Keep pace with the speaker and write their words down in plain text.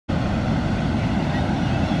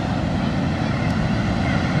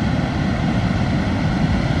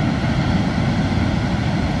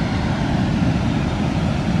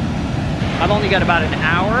I've only got about an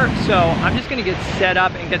hour, so I'm just gonna get set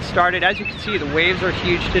up and get started. As you can see, the waves are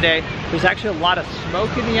huge today. There's actually a lot of smoke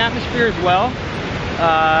in the atmosphere as well,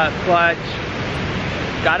 but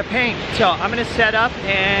gotta paint. So I'm gonna set up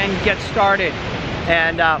and get started,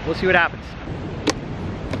 and we'll see what happens.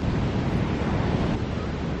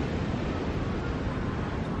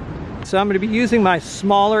 So I'm going to be using my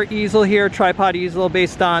smaller easel here, tripod easel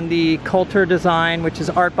based on the Coulter design, which is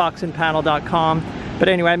artboxandpanel.com. But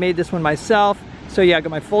anyway, I made this one myself. So yeah, I got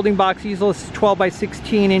my folding box easel. It's 12 by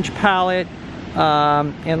 16 inch palette.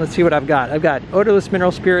 And let's see what I've got. I've got odorless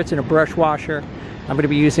mineral spirits and a brush washer. I'm going to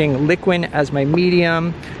be using liquid as my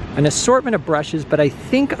medium, an assortment of brushes, but I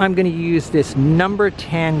think I'm going to use this number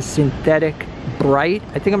 10 synthetic bright.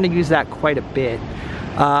 I think I'm going to use that quite a bit.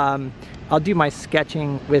 I'll do my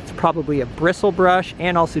sketching with probably a bristle brush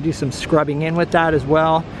and also do some scrubbing in with that as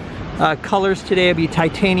well. Colors today will be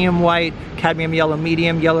titanium white, cadmium yellow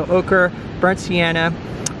medium, yellow ochre, burnt sienna,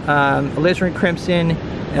 alizarin crimson,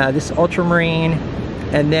 this ultramarine,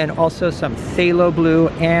 and then also some phthalo blue,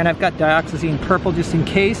 and I've got dioxazine purple just in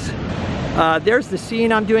case. There's the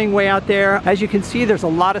scene I'm doing way out there. As you can see, there's a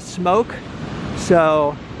lot of smoke,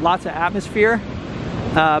 so lots of atmosphere.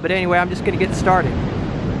 But anyway, I'm just gonna get started.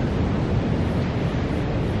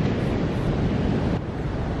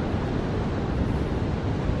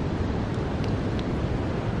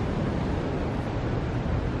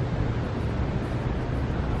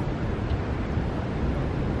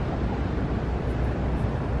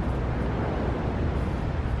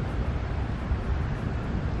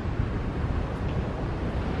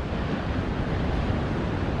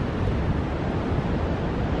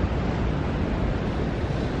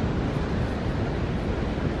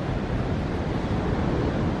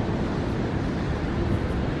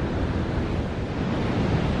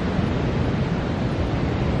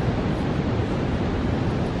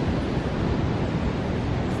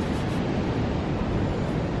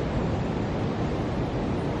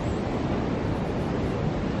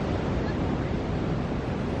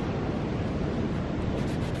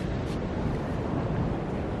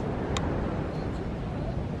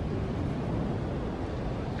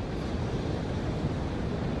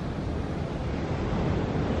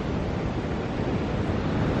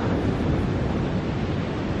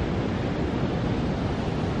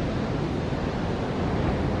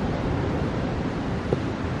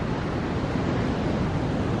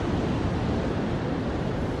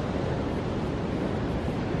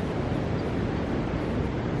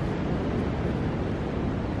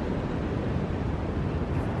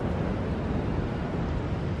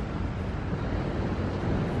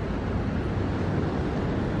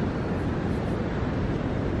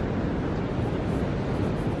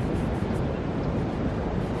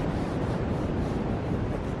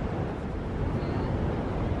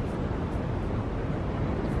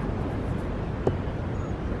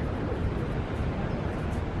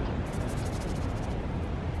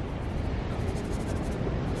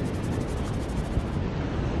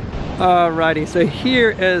 Alrighty, so here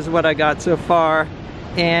is what I got so far,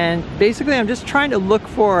 and basically I'm just trying to look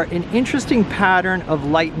for an interesting pattern of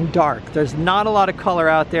light and dark. There's not a lot of color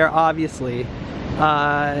out there, obviously.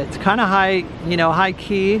 It's kind of high, you know, high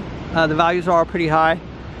key. The values are all pretty high.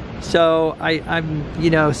 So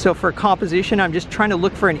so for composition, I'm just trying to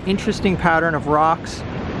look for an interesting pattern of rocks.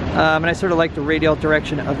 And I sort of like the radial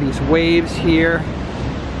direction of these waves here.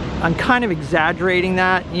 I'm kind of exaggerating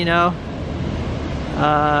that, you know,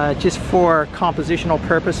 just for compositional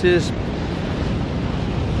purposes.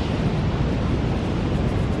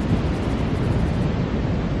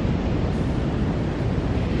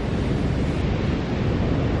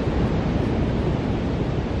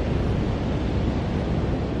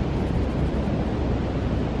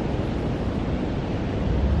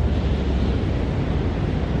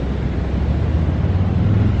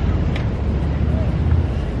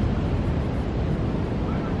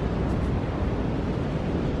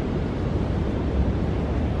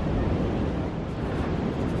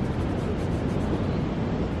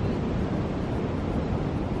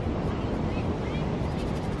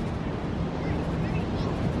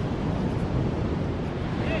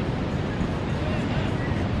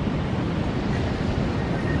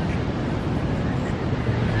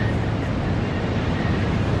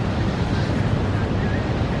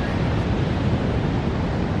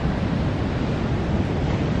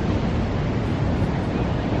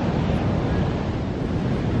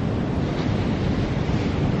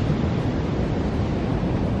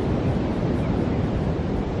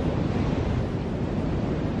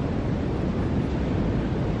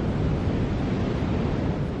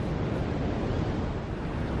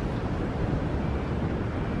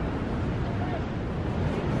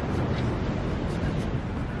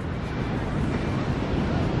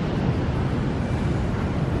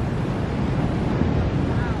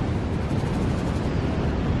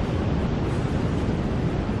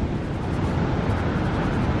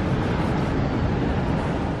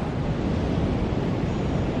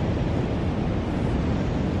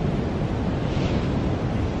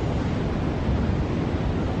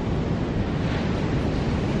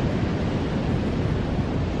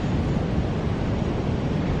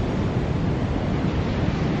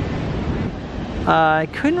 I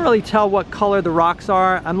couldn't really tell what color the rocks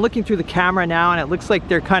are. I'm looking through the camera now and it looks like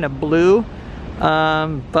they're kind of blue.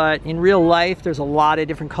 But in real life, there's a lot of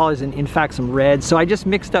different colors and in fact some red. So I just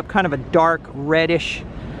mixed up kind of a dark reddish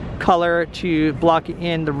color to block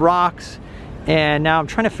in the rocks. And now I'm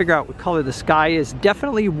trying to figure out what color the sky is.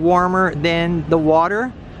 Definitely warmer than the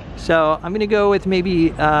water. So I'm gonna go with maybe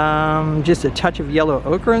just a touch of yellow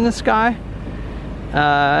ochre in the sky.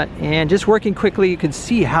 And just working quickly, you can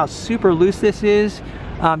see how super loose this is.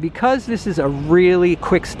 Because this is a really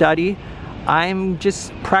quick study, I'm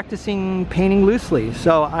just practicing painting loosely.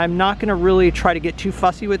 So I'm not gonna really try to get too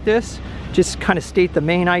fussy with this. Just kind of state the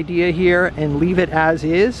main idea here and leave it as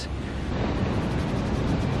is.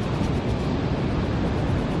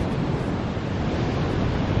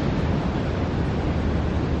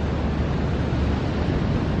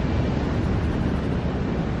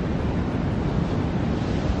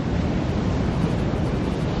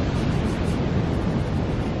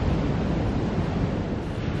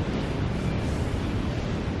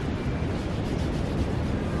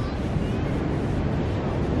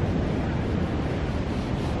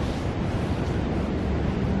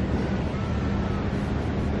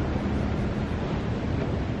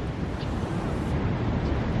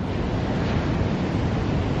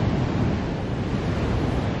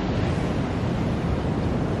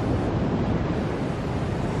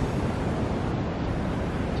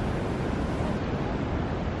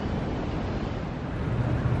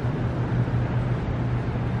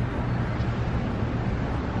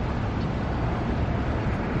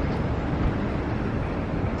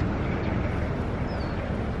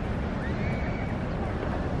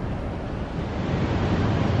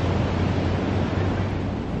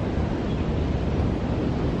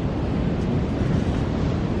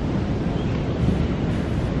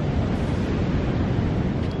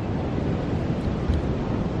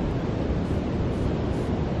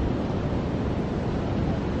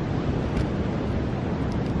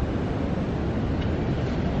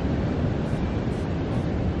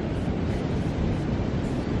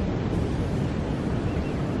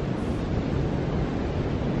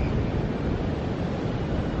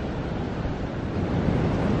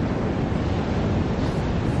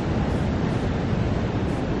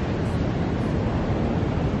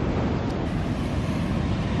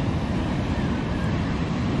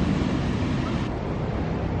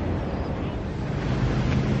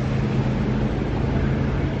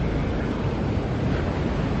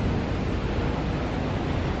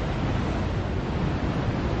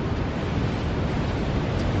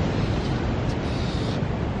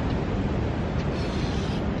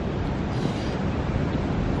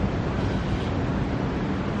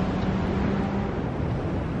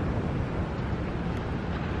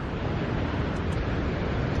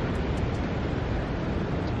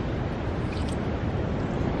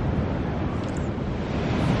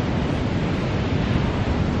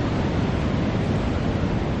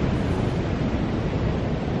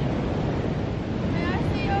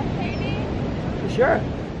 Sure.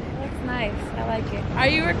 It looks nice. I like it. Are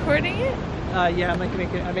you recording it? Yeah, I make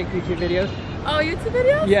YouTube videos. Oh, YouTube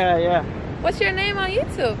videos? Yeah, yeah. What's your name on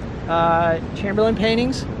YouTube? Chamberlain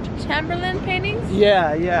Paintings. Chamberlain Paintings?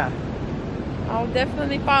 Yeah, yeah. I'll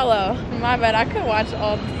definitely follow. My bad, I could watch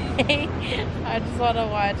all day. I just want to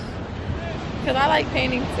watch. Because I like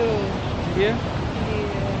painting too. You?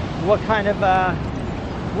 Yeah. What kind of,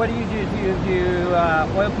 what do you do? Do you do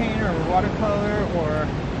oil paint or watercolor or?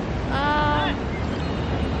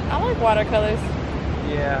 I like watercolors.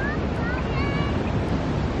 Yeah.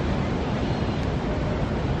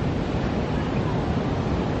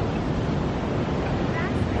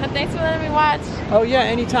 But thanks for letting me watch. Oh yeah,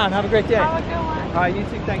 anytime. Have a great day. Have a good one. All right, you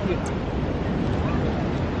too. Thank you.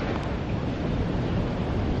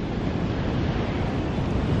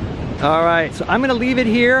 All right, so I'm gonna leave it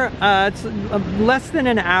here. It's less than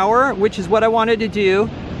an hour, which is what I wanted to do.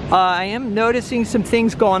 I am noticing some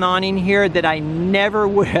things going on in here that I never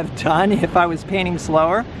would have done if I was painting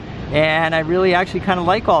slower. And I really actually kind of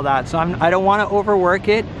like all that. So I don't want to overwork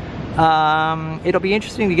it. It'll be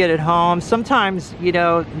interesting to get it home. Sometimes, you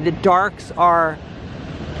know, the darks are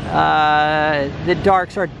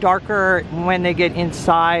darker when they get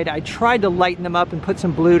inside. I tried to lighten them up and put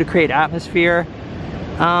some blue to create atmosphere.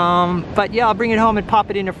 But yeah, I'll bring it home and pop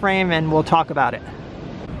it in a frame and we'll talk about it.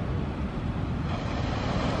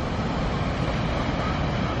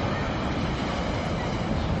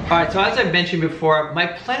 All right, so as I mentioned before, my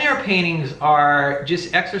plein air paintings are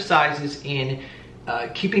just exercises in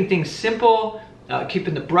keeping things simple,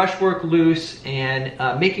 keeping the brushwork loose, and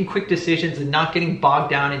making quick decisions and not getting bogged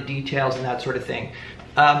down in details and that sort of thing.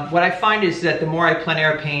 What I find is that the more I plein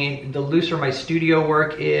air paint, the looser my studio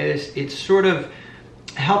work is. It sort of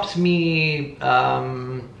helps me,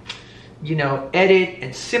 you know, edit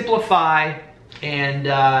and simplify, and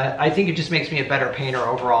I think it just makes me a better painter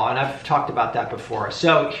overall, and I've talked about that before.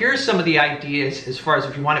 So here's some of the ideas as far as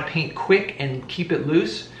if you want to paint quick and keep it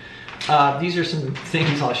loose. These are some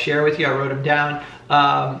things I'll share with you. I wrote them down.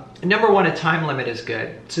 Number one, a time limit is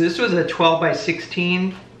good. So this was a 12 by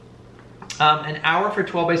 16. An hour for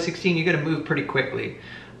 12 by 16, you got to move pretty quickly.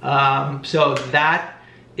 So that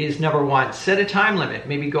is number one. Set a time limit.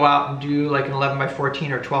 Maybe go out and do like an 11 by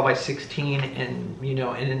 14 or 12 by 16 in, you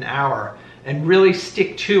know, in an hour, and really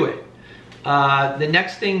stick to it. The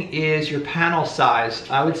next thing is your panel size.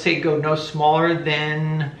 I would say go no smaller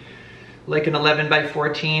than like an 11 by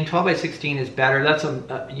 14. 12 by 16 is better. That's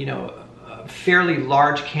you know, a fairly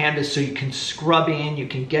large canvas, so you can scrub in, you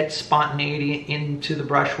can get spontaneity into the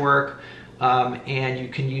brushwork, and you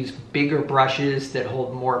can use bigger brushes that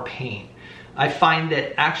hold more paint. I find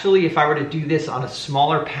that actually if I were to do this on a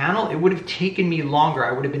smaller panel, it would have taken me longer.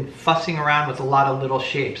 I would have been fussing around with a lot of little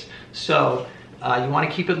shapes. So you want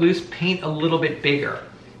to keep it loose, paint a little bit bigger.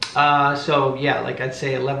 So yeah, like I'd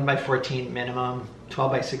say 11 by 14 minimum,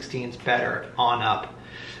 12 by 16 is better on up.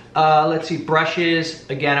 Let's see, brushes.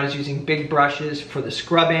 Again, I was using big brushes for the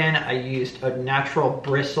scrub in. I used a natural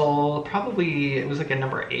bristle, probably it was like a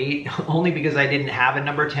number 8, only because I didn't have a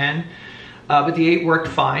number 10, but the 8 worked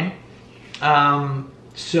fine.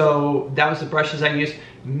 So that was the brushes I used.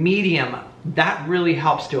 Medium, that really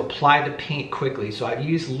helps to apply the paint quickly. So I've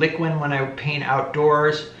used liquid when I paint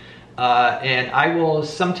outdoors, and I will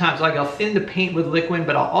sometimes, like I'll thin the paint with liquid,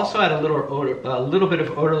 but I'll also add a little bit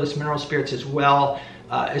of odorless mineral spirits as well,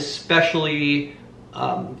 especially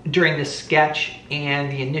during the sketch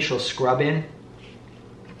and the initial scrub in.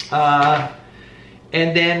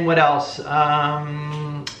 And then what else?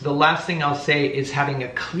 The last thing I'll say is having a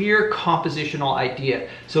clear compositional idea.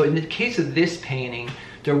 So in the case of this painting,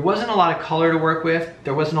 there wasn't a lot of color to work with.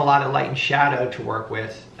 There wasn't a lot of light and shadow to work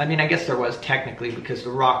with. I mean, I guess there was technically because the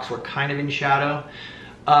rocks were kind of in shadow.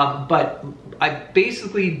 But I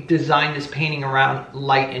basically designed this painting around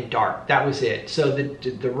light and dark. That was it. So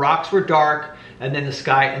the rocks were dark, and then the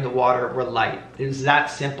sky and the water were light. It was that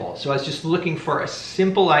simple. So I was just looking for a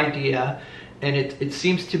simple idea. And it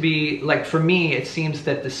seems to be, like for me, it seems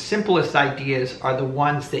that the simplest ideas are the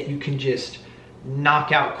ones that you can just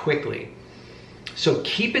knock out quickly. So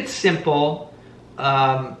keep it simple,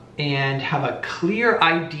 and have a clear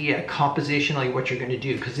idea compositionally what you're going to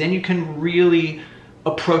do, because then you can really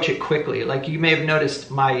approach it quickly. Like you may have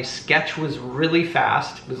noticed my sketch was really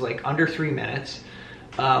fast. It was like under 3 minutes.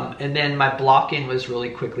 And then my block in was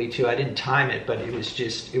really quickly too. I didn't time it, but it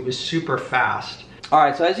was super fast. All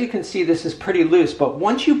right, so as you can see, this is pretty loose, but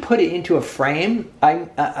once you put it into a frame,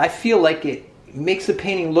 I feel like it makes the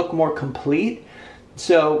painting look more complete.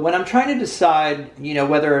 So when I'm trying to decide, you know,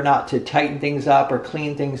 whether or not to tighten things up or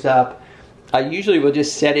clean things up, I usually will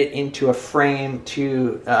just set it into a frame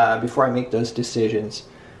to before I make those decisions.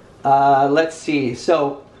 Let's see.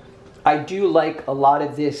 So I do like a lot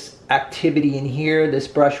of this activity in here, this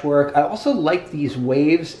brushwork. I also like these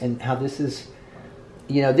waves and how this is,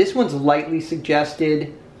 you know, this one's lightly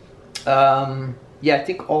suggested. Yeah, I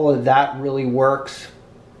think all of that really works.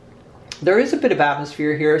 There is a bit of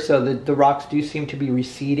atmosphere here, so the rocks do seem to be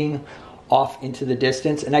receding off into the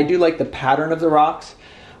distance, and I do like the pattern of the rocks.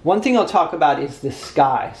 One thing I'll talk about is the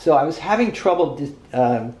sky. So I was having trouble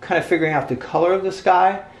kind of figuring out the color of the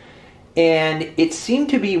sky, and it seemed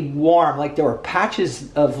to be warm, like there were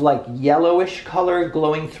patches of like yellowish color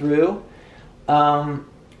glowing through.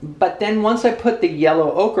 But then once I put the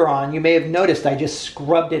yellow ochre on, you may have noticed I just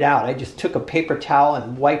scrubbed it out. I just took a paper towel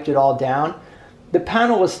and wiped it all down. The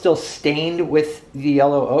panel was still stained with the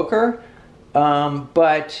yellow ochre,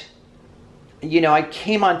 but you know, I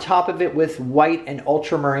came on top of it with white and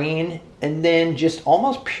ultramarine, and then just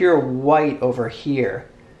almost pure white over here,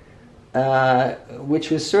 which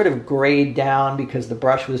was sort of grayed down because the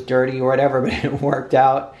brush was dirty or whatever, but it worked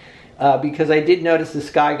out. Because I did notice the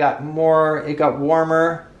sky got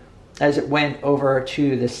warmer as it went over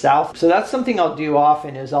to the south. So that's something I'll do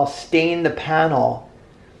often, is I'll stain the panel.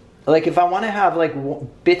 Like if I want to have like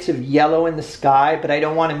bits of yellow in the sky, but I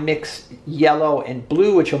don't want to mix yellow and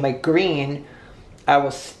blue, which will make green, I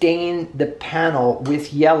will stain the panel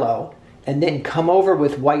with yellow and then come over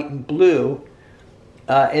with white and blue,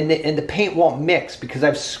 and the paint won't mix because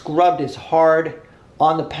I've scrubbed as hard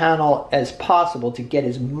on the panel as possible to get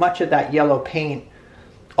as much of that yellow paint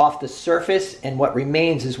off the surface, and what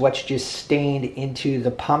remains is what's just stained into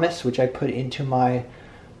the pumice, which I put into my,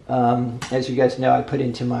 as you guys know, I put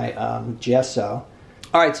into my gesso.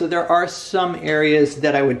 All right, so there are some areas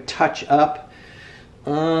that I would touch up.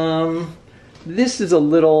 This is a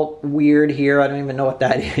little weird here. I don't even know what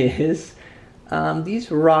that is.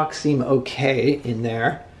 These rocks seem okay in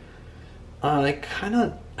there. I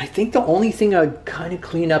think the only thing I'd kind of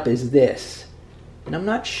clean up is this. And I'm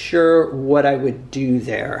not sure what I would do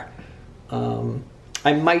there.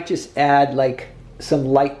 I might just add like some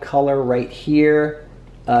light color right here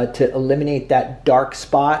to eliminate that dark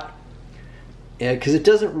spot. Because it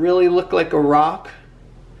doesn't really look like a rock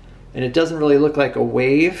and it doesn't really look like a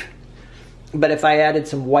wave. But if I added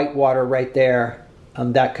some white water right there,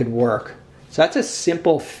 that could work. So that's a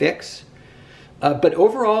simple fix. But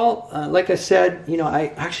overall, like I said, you know, I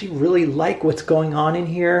actually really like what's going on in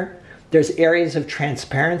here. There's areas of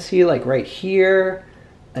transparency like right here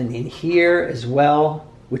and in here as well,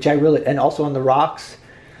 which I really, and also on the rocks.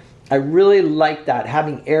 I really like that,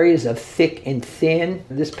 having areas of thick and thin.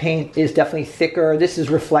 This paint is definitely thicker. This is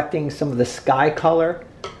reflecting some of the sky color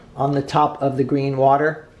on the top of the green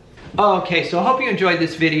water. Okay, so I hope you enjoyed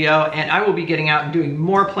this video, and I will be getting out and doing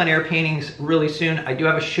more plein air paintings really soon. I do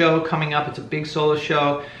have a show coming up. It's a big solo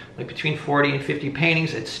show, like between 40 and 50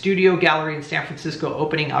 paintings at Studio Gallery in San Francisco,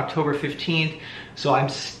 opening October 15th. So I'm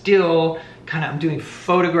still I'm doing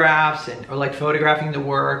photographs or like photographing the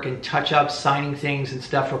work and touch-ups, signing things and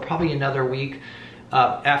stuff for probably another week,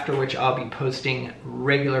 after which I'll be posting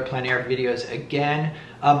regular plein air videos again.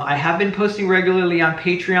 I have been posting regularly on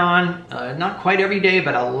Patreon, not quite every day,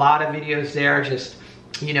 but a lot of videos there, just,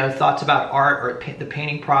 you know, thoughts about art or the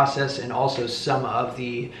painting process, and also some of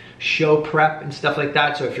the show prep and stuff like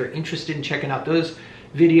that. So if you're interested in checking out those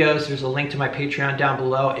videos, there's a link to my Patreon down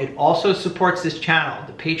below. It also supports this channel.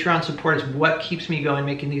 The Patreon support is what keeps me going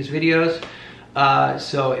making these videos.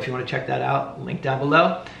 So if you want to check that out, link down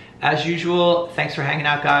below. As usual, thanks for hanging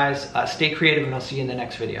out, guys. Stay creative, and I'll see you in the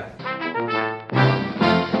next video.